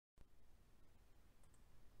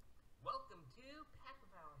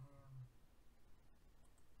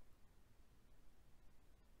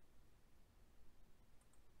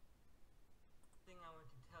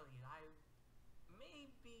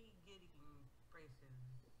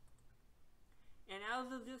And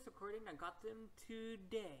as of this recording, I got them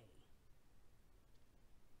today.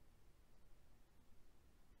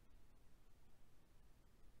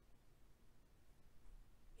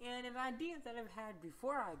 And an idea that I've had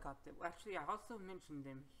before I got them, actually I also mentioned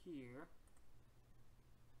them here.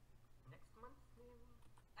 Next month,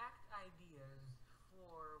 act ideas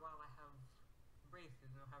for, while I have braces,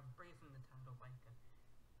 and I'll have brace in the title, like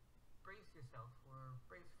brace yourself, or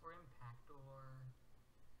brace for impact, or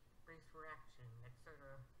brace for action, etc.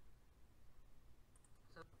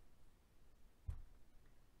 So,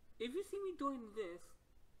 if you see me doing this,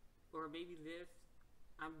 or maybe this,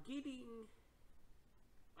 I'm getting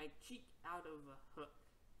my cheek out of a hook.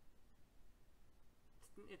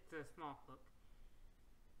 It's a small hook.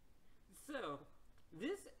 So,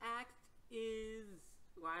 this act is,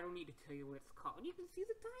 well, I don't need to tell you what it's called. You can see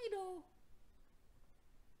the title.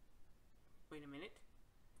 Wait a minute.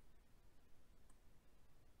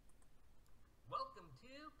 welcome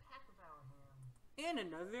to Pacvalham. And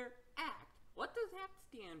another act. What does ACT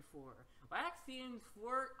stand for? Well, ACT stands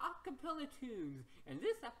for acapella tunes, and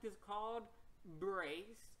this act is called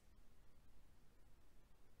Brace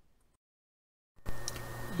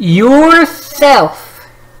Yourself.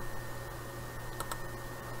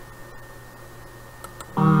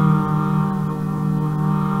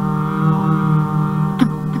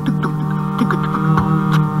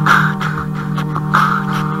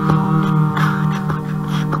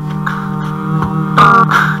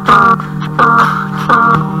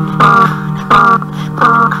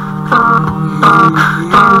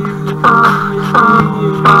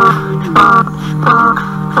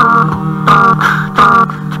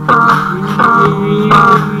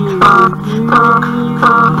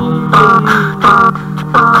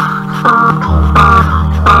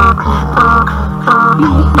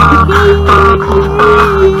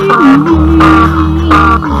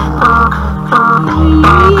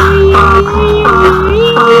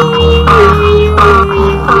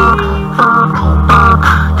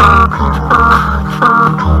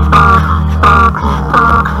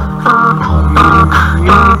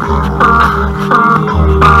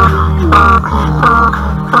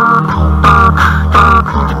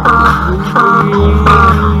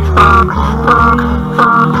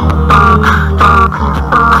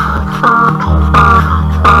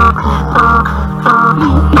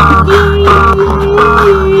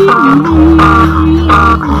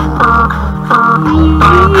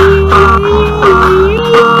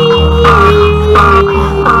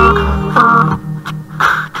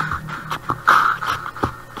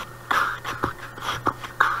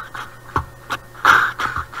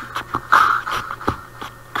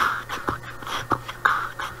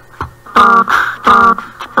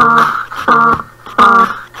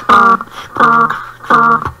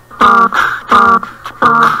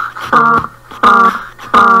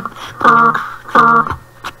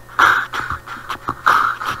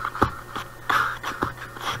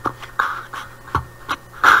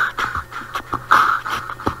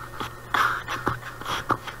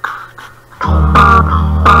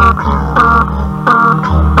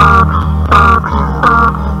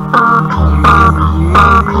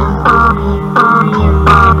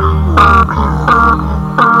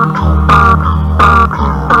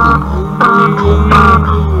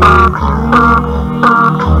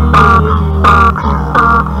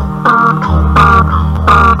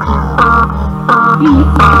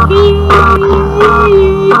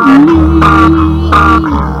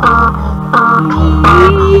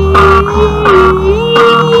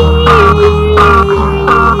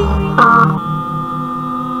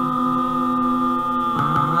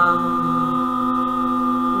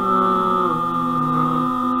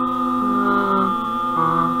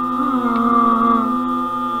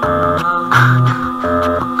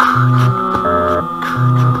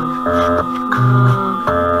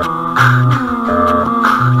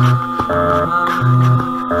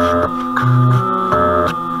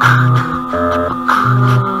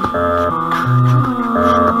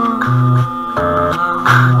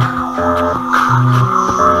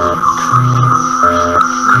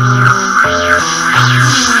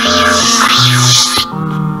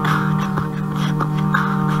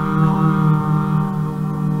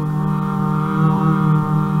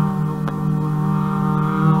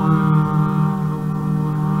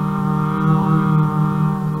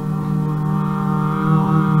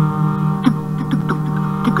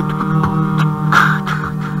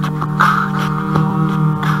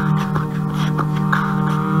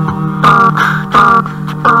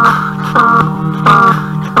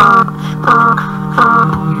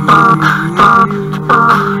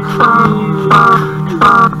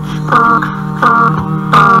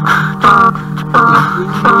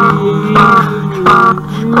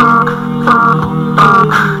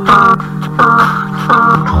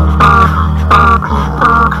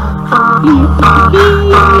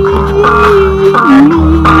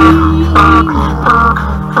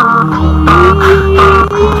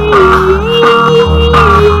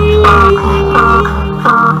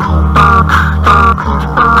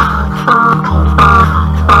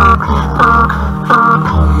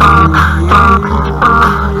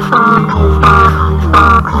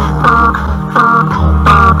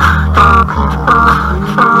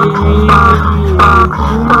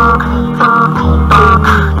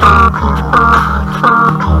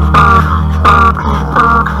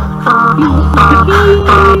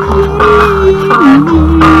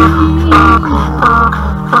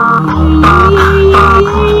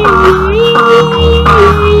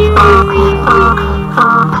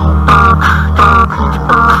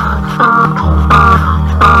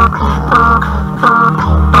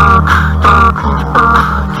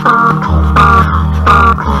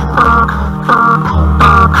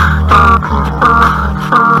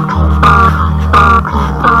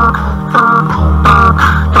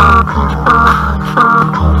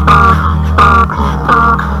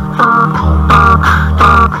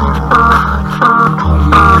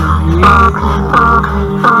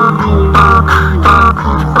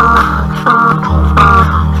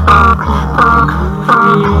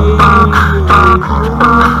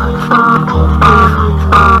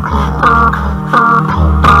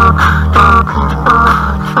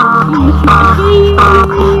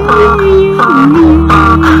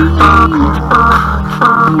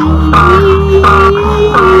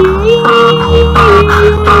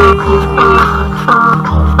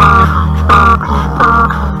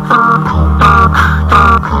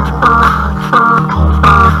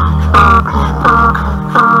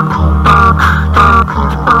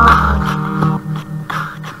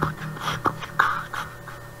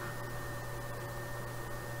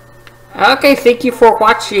 Okay, thank you for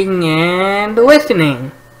watching and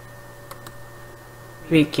listening.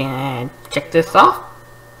 We can check this off.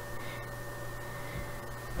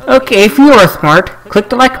 Okay, if you are smart, click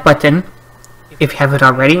the like button if you haven't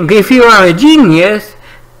already. If you are a genius,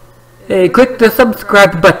 click the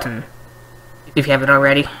subscribe button if you haven't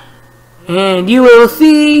already. And you will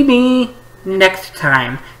see me next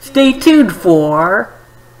time. Stay tuned for...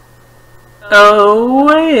 Oh,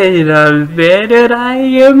 wait a minute, I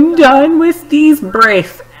am done with these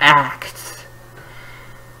brace acts.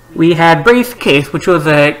 We had Brace Case, which was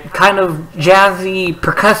a kind of jazzy,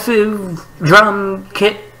 percussive drum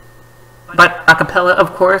kit, but a cappella,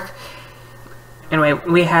 of course. Anyway,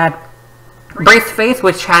 we had Brace Face,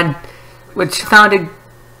 which had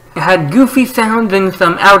goofy sounds and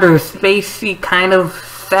some outer spacey kind of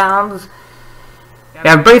sounds. We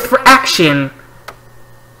had Brace for Action,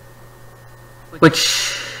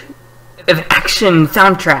 which is an action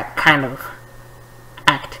soundtrack kind of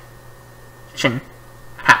action.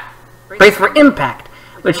 Brace for Impact,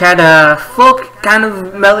 which had a folk kind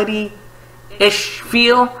of melody-ish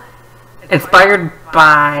feel, inspired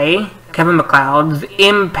by Kevin MacLeod's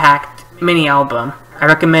Impact mini-album. I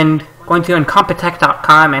recommend going to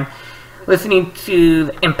incompetech.com and listening to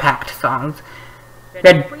the Impact songs. We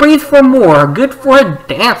had Brace for More, good for a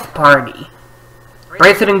dance party.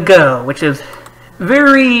 Brace It and Go, which is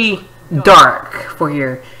very dark for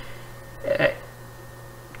your,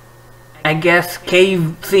 I guess,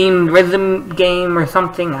 cave scene rhythm game or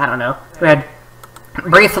something, I don't know. We had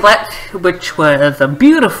Bracelet, which was a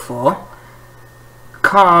beautiful,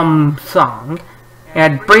 calm song. We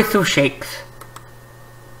had Brace of Shakes.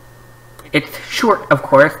 It's short, of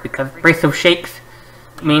course, because Brace of Shakes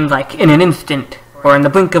means like in an instant, or in the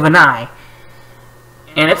blink of an eye.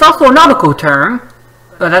 And it's also a nautical term,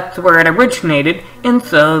 so that's where it originated, and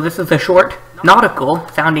so this is a short, nautical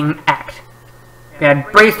sounding act. We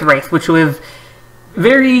had Brace Race, which was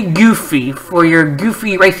very goofy for your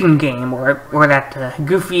goofy racing game, or that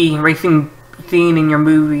goofy racing scene in your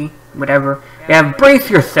movie, whatever. We have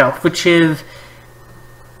Brace Yourself, which is...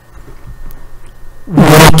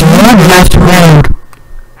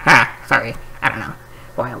 sorry, I don't know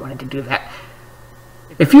why I wanted to do that.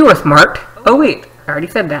 If you were smart... Oh wait, I already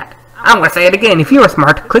said that. I'm gonna say it again. If you are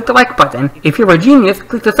smart, click the like button. If you're a genius,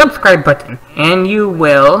 click the subscribe button. And you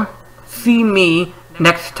will see me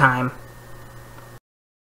next time.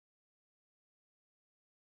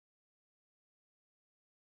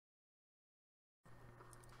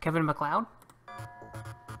 Kevin MacLeod?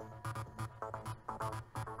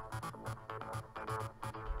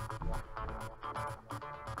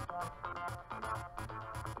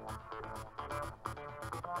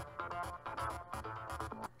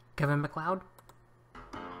 Kevin MacLeod?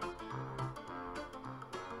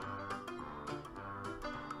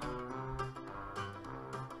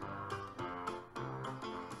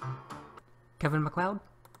 Kevin MacLeod?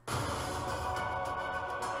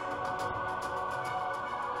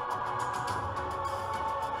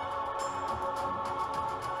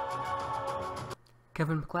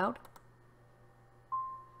 Kevin MacLeod?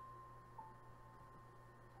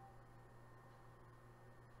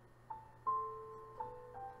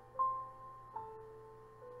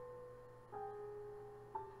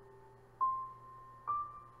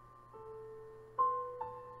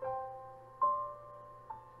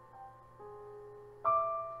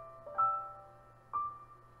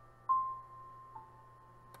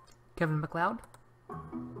 Kevin MacLeod?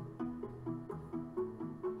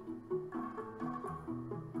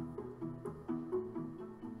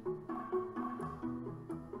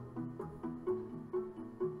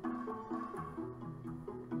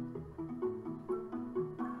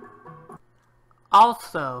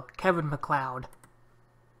 Also, Kevin MacLeod.